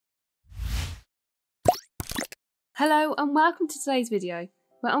Hello and welcome to today's video,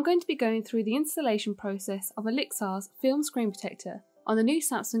 where I'm going to be going through the installation process of Olixar's Film Screen Protector on the new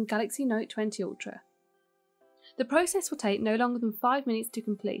Samsung Galaxy Note 20 Ultra. The process will take no longer than 5 minutes to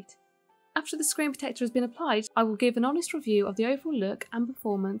complete. After the screen protector has been applied, I will give an honest review of the overall look and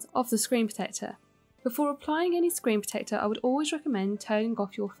performance of the screen protector. Before applying any screen protector, I would always recommend turning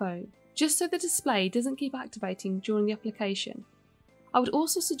off your phone, just so the display doesn't keep activating during the application. I would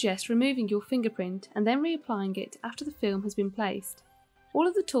also suggest removing your fingerprint and then reapplying it after the film has been placed. All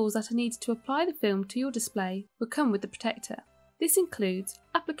of the tools that are needed to apply the film to your display will come with the protector. This includes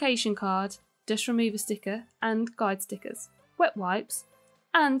application card, dust remover sticker and guide stickers, wet wipes,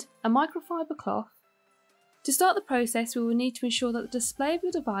 and a microfiber cloth. To start the process, we will need to ensure that the display of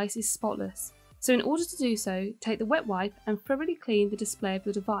your device is spotless. So in order to do so, take the wet wipe and thoroughly clean the display of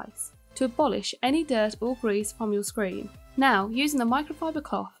your device to abolish any dirt or grease from your screen. Now, using the microfiber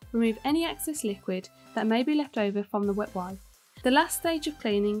cloth, remove any excess liquid that may be left over from the wet wipe. The last stage of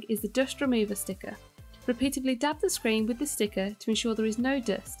cleaning is the dust remover sticker. Repeatedly dab the screen with the sticker to ensure there is no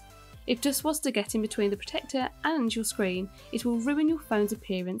dust. If dust was to get in between the protector and your screen, it will ruin your phone's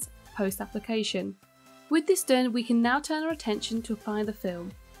appearance post-application. With this done, we can now turn our attention to applying the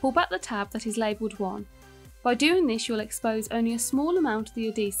film. Pull back the tab that is labelled 1. By doing this, you'll expose only a small amount of the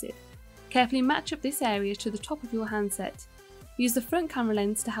adhesive. Carefully match up this area to the top of your handset. Use the front camera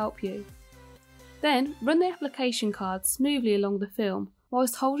lens to help you. Then, run the application card smoothly along the film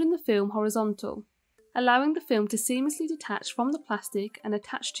whilst holding the film horizontal, allowing the film to seamlessly detach from the plastic and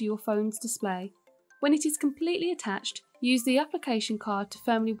attach to your phone's display. When it is completely attached, use the application card to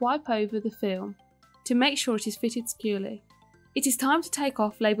firmly wipe over the film to make sure it is fitted securely. It is time to take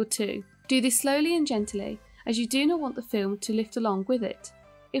off label 2. Do this slowly and gently, as you do not want the film to lift along with it.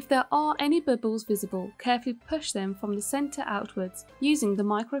 If there are any bubbles visible, carefully push them from the centre outwards using the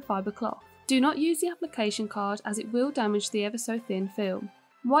microfiber cloth. Do not use the application card as it will damage the ever so thin film.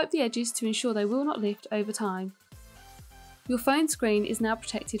 Wipe the edges to ensure they will not lift over time. Your phone screen is now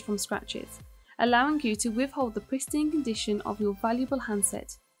protected from scratches, allowing you to withhold the pristine condition of your valuable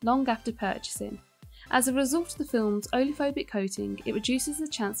handset long after purchasing. As a result of the film's oleophobic coating, it reduces the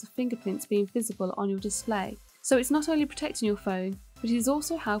chance of fingerprints being visible on your display. So it's not only protecting your phone, but it is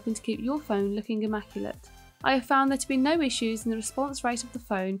also helping to keep your phone looking immaculate. I have found there to be no issues in the response rate of the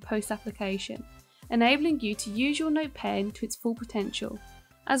phone post-application, enabling you to use your Note Pen to its full potential,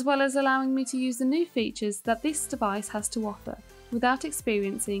 as well as allowing me to use the new features that this device has to offer, without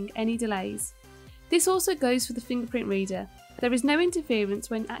experiencing any delays. This also goes for the fingerprint reader. There is no interference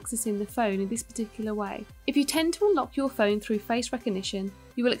when accessing the phone in this particular way. If you tend to unlock your phone through face recognition,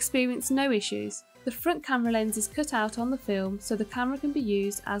 you will experience no issues. The front camera lens is cut out on the film so the camera can be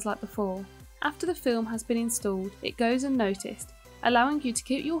used as like before. After the film has been installed, it goes unnoticed, allowing you to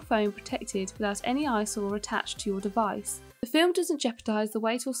keep your phone protected without any eyesore attached to your device. The film doesn't jeopardise the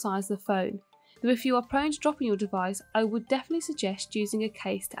weight or size of the phone, though if you are prone to dropping your device, I would definitely suggest using a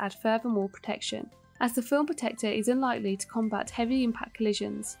case to add furthermore protection, as the film protector is unlikely to combat heavy impact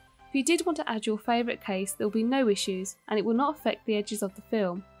collisions. If you did want to add your favourite case, there will be no issues and it will not affect the edges of the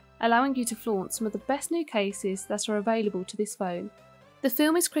film, allowing you to flaunt some of the best new cases that are available to this phone. The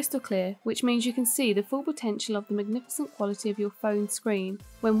film is crystal clear, which means you can see the full potential of the magnificent quality of your phone screen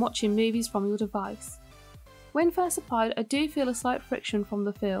when watching movies from your device. When first applied, I do feel a slight friction from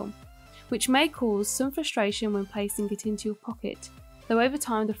the film, which may cause some frustration when placing it into your pocket, though over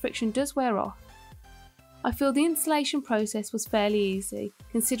time the friction does wear off. I feel the installation process was fairly easy,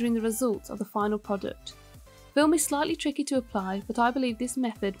 considering the results of the final product. Film is slightly tricky to apply, but I believe this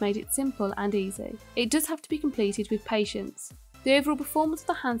method made it simple and easy. It does have to be completed with patience. The overall performance of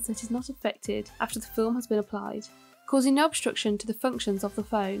the handset is not affected after the film has been applied, causing no obstruction to the functions of the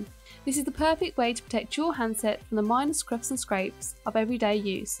phone. This is the perfect way to protect your handset from the minor scuffs and scrapes of everyday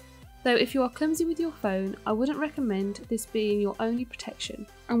use. Though if you are clumsy with your phone, I wouldn't recommend this being your only protection,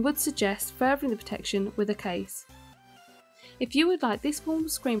 and would suggest furthering the protection with a case. If you would like this form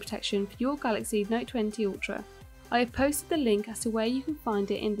of screen protection for your Galaxy Note 20 Ultra, I have posted the link as to where you can find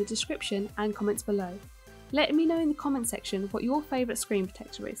it in the description and comments below. Let me know in the comment section what your favourite screen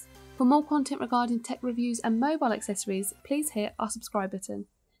protector is. For more content regarding tech reviews and mobile accessories, please hit our subscribe button.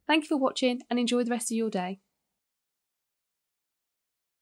 Thank you for watching and enjoy the rest of your day.